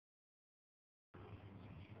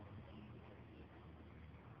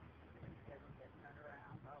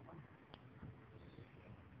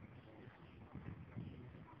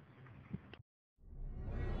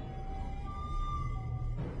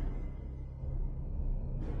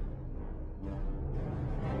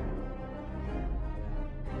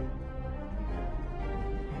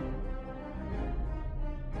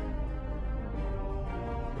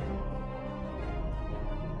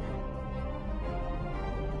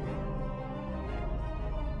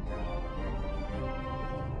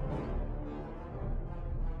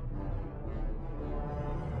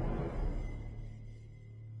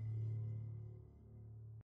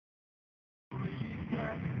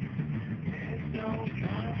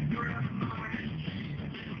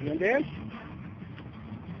You want to dance?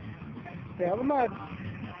 Stay out of the mud.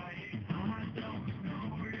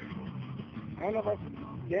 I don't know if that's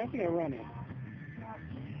dancing or running.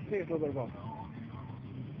 I think it's a little bit of both.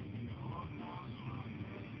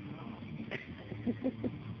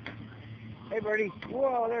 Hey, birdie.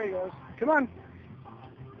 Whoa, there he goes. Come on.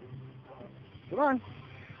 Come on.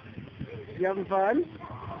 You having fun?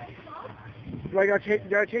 Do I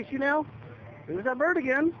gotta chase you now? There's that bird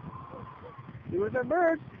again. There's that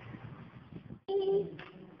bird. Are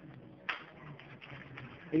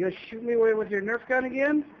you gonna shoot me away with your Nerf gun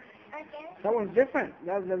again? That one's different.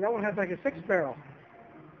 That one has like a 6-barrel.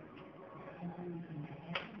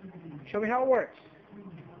 Show me how it works.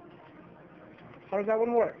 How does that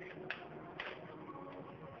one work?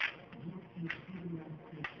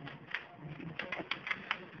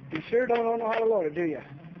 You sure don't know how to load it, do you?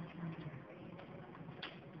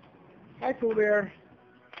 Hi, Pooh Bear.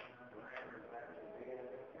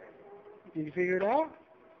 Did you figure it out?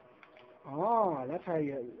 Oh, that's how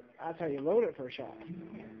you load it for a shot.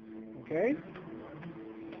 Okay.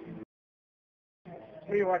 What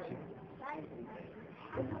are you watching?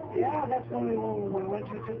 Yeah, that's when we went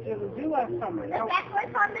to the zoo last summer. The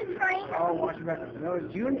backwards on the train. Oh, watch it backwards. No, it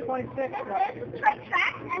was June 26th. The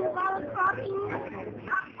track and the ball crossing.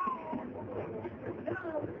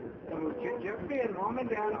 Jeffrey and Mom and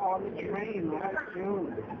Dad on the train last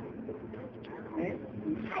June. Okay.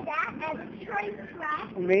 And train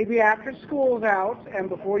track. Maybe after school's out and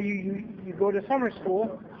before you go to summer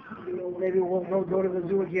school, maybe we'll go to the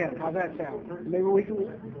zoo again. How's that sound? Maybe we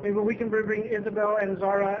can bring Isabel and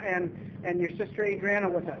Zara and your sister Adriana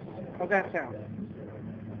with us. How's that sound?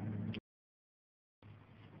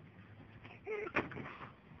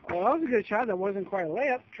 Well, that was a good shot. That wasn't quite a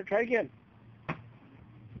layup. Try again.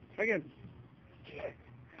 Try again.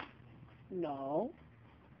 No.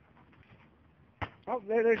 Oh,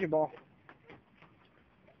 there's your ball.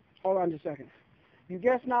 Hold on just a second. You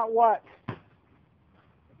guess not what?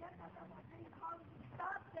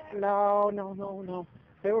 No.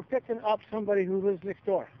 They were picking up somebody who lives next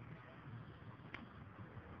door.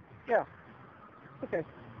 Yeah. Okay.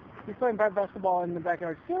 He's playing basketball in the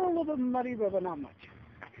backyard. Still a little bit muddy, but not much.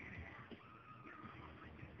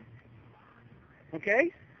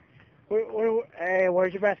 Okay? Hey,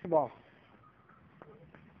 where's your basketball?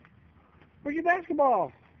 Where's your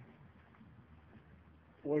basketball?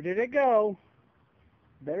 Where did it go?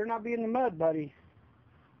 Better not be in the mud, buddy.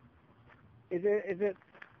 Is it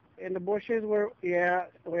in the bushes where? Yeah,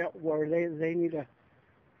 where they need to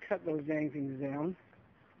cut those dang things down.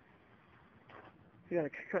 You gotta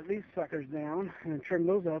cut these suckers down and then trim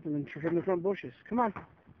those up and then trim the front bushes. Come on,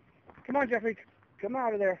 Jeffrey, come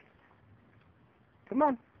out of there. Come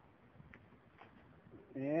on.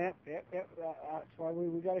 Yep. That's why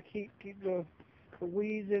we gotta keep the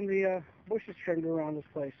weeds and the bushes trimmed around this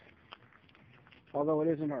place. Although it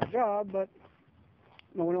isn't our job, but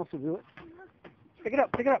no one else will do it. Pick it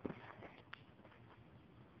up.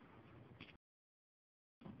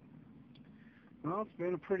 Well, it's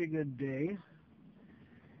been a pretty good day.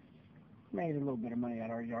 Made a little bit of money at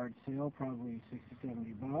our yard sale, probably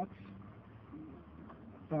 $60-70.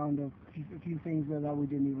 Found a few things that we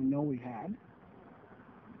didn't even know we had.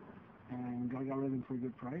 And I got rid of them for a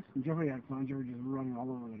good price. And Jeffrey had fun. Jeffrey just running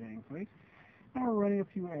all over the dang place. Now we're running a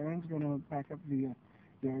few errands. Going to back up the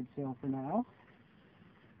yard sale for now.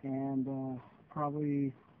 And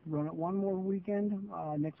probably run it one more weekend.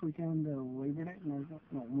 Next weekend, Labor Day. No,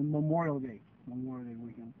 Memorial Day. Memorial Day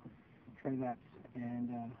weekend. Try that. And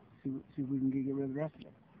see if we can get rid of the rest of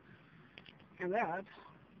it. And that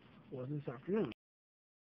was this afternoon.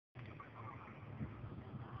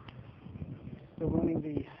 So running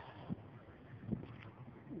the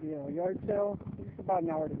yard sale. It's about an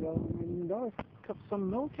hour to go. And notice some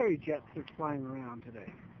military jets are flying around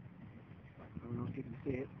today. I don't know if you can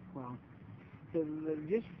see it. Well, they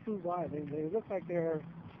just flew by. They look like they're,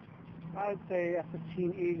 I'd say,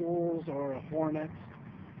 F-15 Eagles or a Hornet.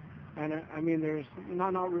 And I mean, there's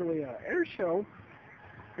not really an air show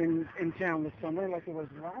in town this summer like it was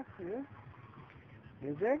last year.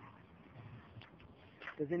 Is there?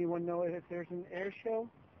 Does anyone know if there's an air show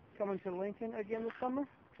coming to Lincoln again this summer?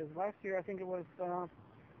 Because last year I think it was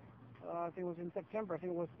in September. It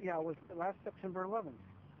was last September 11th.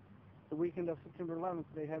 The weekend of September 11th,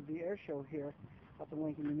 they had the air show here at the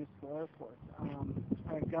Lincoln Municipal Airport.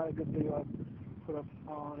 I got a good video I put up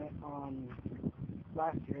on it on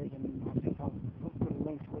last year, and I think I'll put a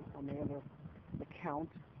link to it on the other account.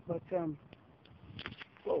 But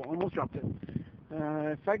whoa, almost dropped it.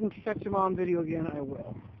 If I can catch him on video again, I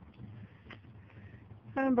will.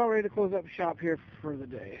 I'm about ready to close up shop here for the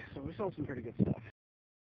day. So we sold some pretty good stuff.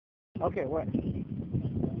 Okay, what?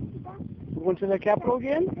 Going to the Capitol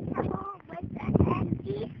again?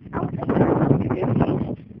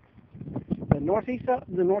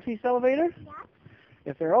 The northeast elevator? Yeah.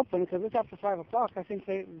 If they're open, because it's after 5 o'clock, I think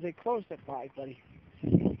they closed at 5, buddy.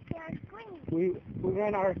 They're green. We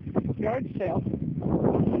ran our yard sale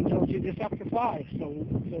until just after 5, so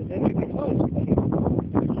then we can close, buddy.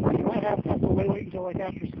 You might have to wait until like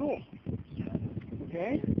after school.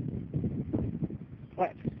 Okay?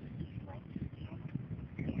 What?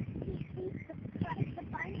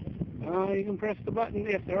 You can press the button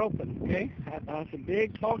if they're open, okay? That's a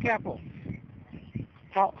big, tall Capitol.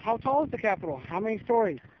 How tall is the Capitol? How many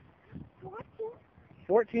stories? 14.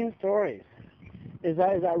 14 stories. Is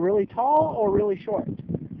that really tall or really short?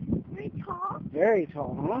 Very tall. Very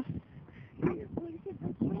tall, huh? I'm going to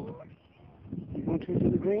the green. You want to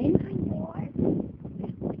the green? Green doors.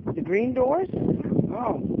 The green doors?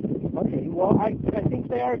 Oh, okay. Well, I think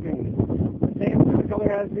they are green. The same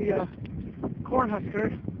color as the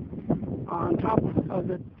Cornhusker on top of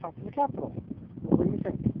the Capitol. What do you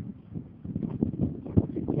think?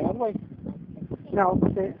 Get out of the way. Now,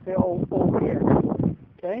 say over here.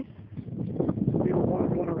 Okay? People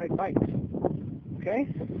want to ride bikes. Okay?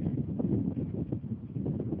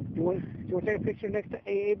 You want to take a picture next to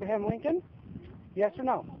Abraham Lincoln? Yes or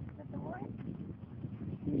no? The doors.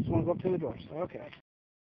 You just want to go up to the doors. Okay.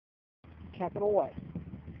 Capital what?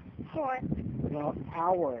 Four. No,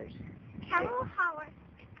 hours. Capital Howard.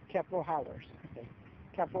 Capital hours. Okay.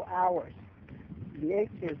 Capital hours. The 8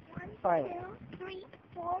 is 1, silent. 2, 3,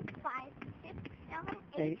 4, 5, 6, 7,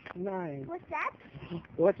 8, 9. What's that?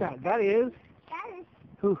 What's that? That is That is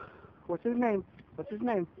who? What's his name? What's his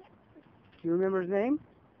name? Do you remember his name?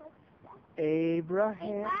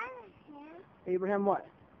 Abraham. Abraham what?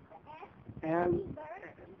 And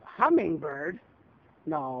hummingbird.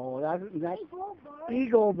 No, that's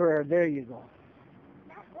eagle bird. There you go.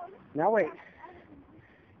 Now wait.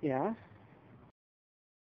 Yeah.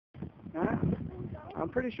 I'm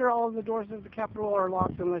pretty sure all of the doors of the Capitol are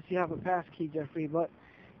locked unless you have a pass key, Jeffrey, but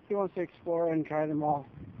he wants to explore and try them all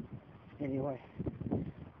anyway.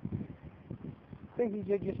 I think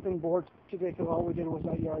he's just been bored today because all we did was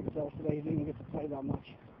that yard sale today. He didn't get to play that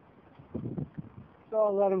much. So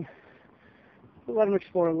I'll let him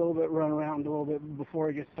explore a little bit, run around a little bit before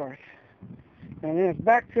it gets dark. And then it's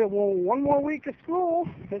back to, well, one more week of school.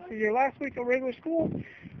 This is your last week of regular school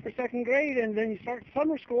for 2nd grade, and then you start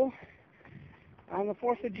summer school on the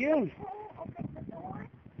 4th of June.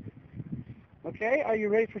 Okay, are you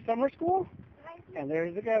ready for summer school? And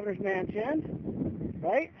there's the governor's mansion,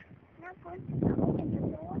 right? Are you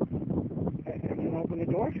going to open the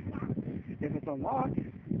door? If it's unlocked.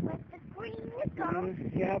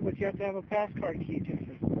 Yeah, but you have to have a pass card key,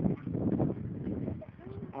 Jeffrey.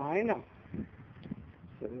 I know.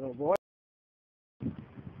 So, little boy.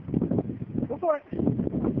 Go for it.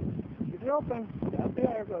 Keep it open. Out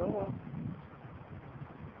there, but oh well.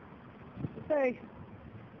 Hey,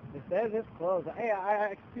 it says it's closed. Hey,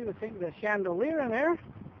 I can see the chandelier in there.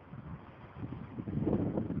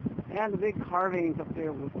 And the big carvings up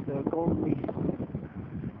there with the gold leaf.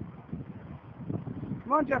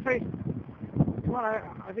 Come on, Jeffrey. Come on,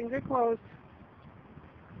 I think they're closed.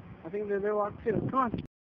 I think they're locked too. Come on.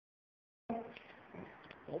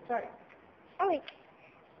 Hold tight. Oh wait,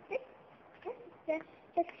 this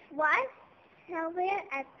was somewhere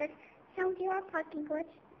at the Soundview parking lot.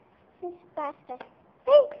 This basket.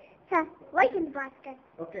 Hey, right in the basket.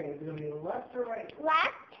 Okay, is it going to be left or right?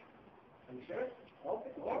 Left. Are you sure? Oh,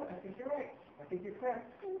 I think you're right. I think you're correct.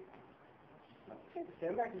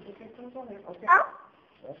 Stand back. Just take things on there. Okay. Oh.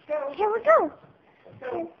 Let's go. Here we go. Let's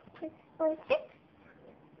go. This was 6.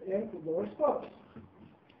 And the door's closed.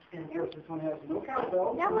 And of course, this one has no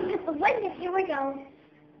cowbell. Now look at the window. Here we go.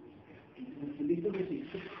 Leave the receipt.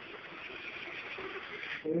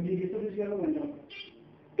 When you get to this yellow window.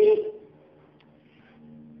 Beep.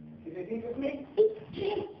 Is it easy with me?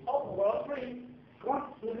 Beep. Oh, well, it's free. Come on,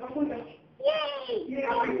 look at the window. Yay! Yeah.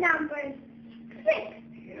 Door number 6.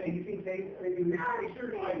 Yeah, you think they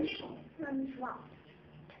certified this one?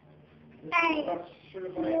 Hey, you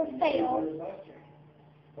failed.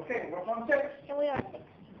 Okay, we're on 6. Here we are.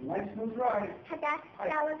 Nice smooth ride.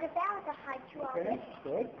 Now look at that with a high 12. Okay,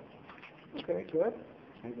 good. Okay, good.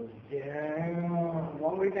 And goes down,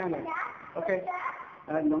 long way down there. Okay,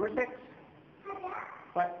 number 6.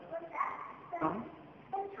 What? Uh-huh.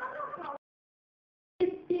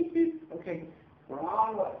 Beep, beep, beep. Okay, we're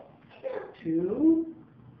on what? 2,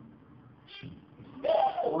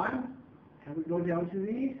 1. And we go down to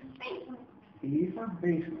the B for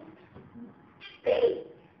basement.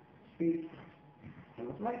 Beep. And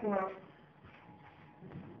let's make them up.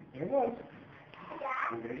 There it was.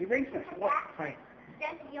 And there's your basement. What? Right.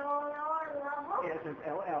 That's your level. Yeah, it says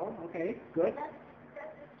LL. Okay, good.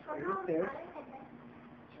 There's the stairs.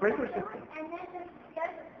 Sprinkler system. And then there's the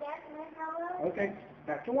stairs. Okay,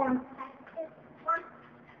 back to 1.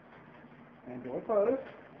 And door closed.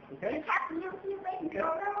 Okay? Okay.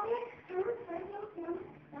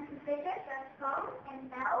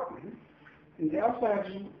 And they also have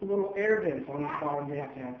little air vents on the bottom they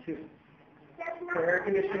have to have too. For air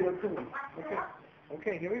conditioning or cooling. Okay.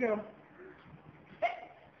 Okay, here we go.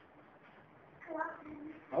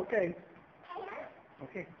 Okay.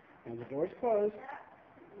 Okay. And the door's closed.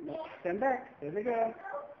 Stand back. There they go.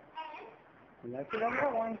 And that's it on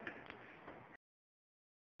that one.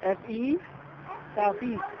 FE,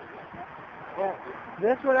 southeast. Yeah.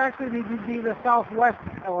 This would actually need to be the southwest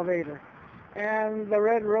elevator. And the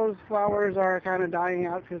red rose flowers are kind of dying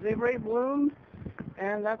out because they've already bloomed.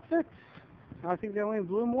 And that's it. I think they only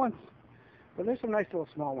bloom once. But there's some nice little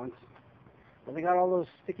small ones. But they got all those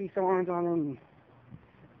sticky thorns on them.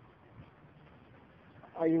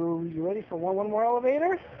 Are you ready for one more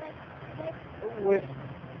elevator? With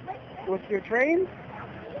your train?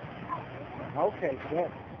 Okay,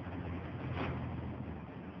 good.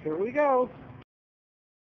 Here we go.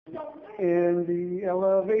 In the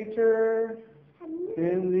elevator.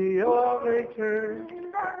 In the elevator.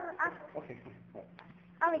 Okay.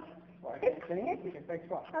 Thanks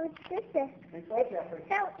a lot. This is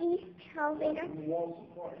southeast elevator.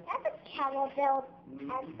 That's a camel built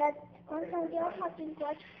and that's one from your parking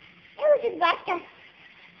garage. It was Nebraska.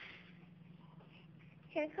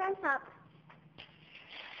 Here it comes up.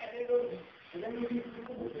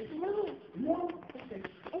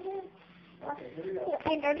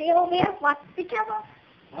 And there's the elevator. Watch the camel.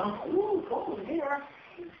 Ooh, cold here.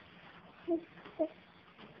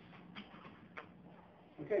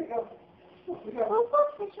 Okay, go.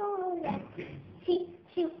 See,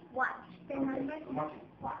 watch the number. Watch.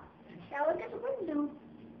 Now look at the window.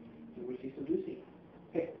 We see some Lucy.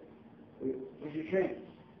 Okay. Where's your train?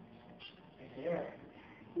 Right there.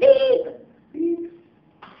 Beep. Beep.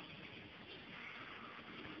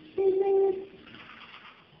 Beep.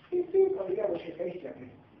 Beep, beep. Oh, you got what's your face, Jeffrey?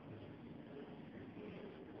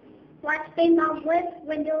 Watch the mom with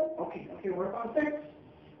window. Okay, work on 6.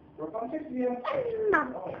 Work on 6 again.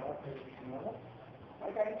 Mom. Oh,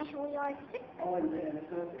 okay. We are 6. Oh, and it's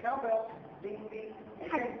the cowbell. Ding, ding.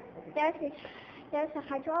 Okay. There's a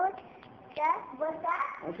hydraulic. What's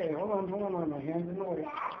that? Okay, hold on. My hands in the way.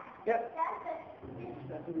 Yep.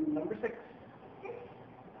 That's number 6.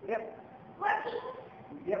 Yep. Working.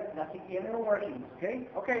 Yep, that's the inner workings. Okay?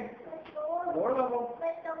 Okay. Lower level.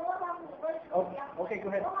 Oh, okay, go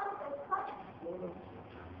ahead. Lower level.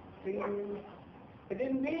 Ding. It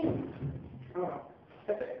didn't ding. Oh,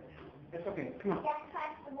 that's it. It's okay. Come on.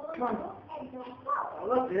 Come on. Oh,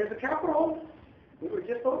 look, there's the capital. We were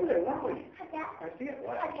just over there, weren't we? I see it.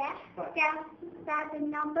 What? That's the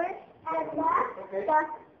numbers. And okay.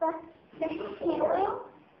 The handle.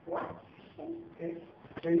 What? Okay.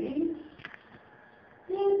 Ready?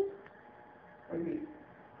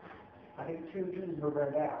 I think 2 T's were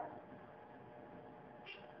read out.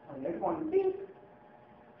 And there's 1. Beep.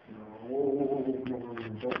 No,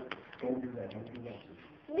 don't do that.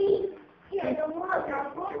 Here, the water.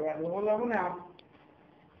 Okay, we're at lower level now.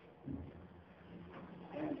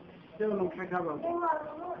 And still no check out of the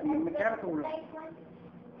mechanical room.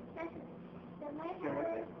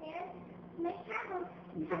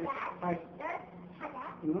 There's a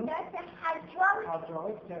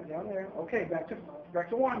hydraulics down there. Okay, back to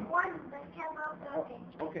 1.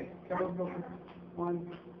 Okay, camel's broken.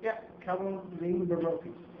 1. Yeah, camel's being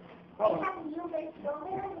broken. They have new base over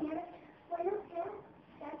here.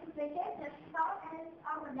 That's the biggest. There's salt and it's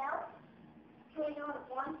on the belt. So you know what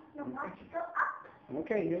the one to go up.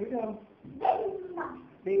 Okay, here we go. Bing bong.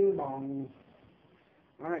 Bing bong.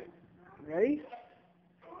 All right, ready?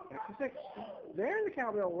 Back to 6. There the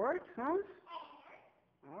cowbell worked, huh? I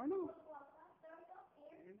don't know.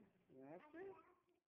 That's it.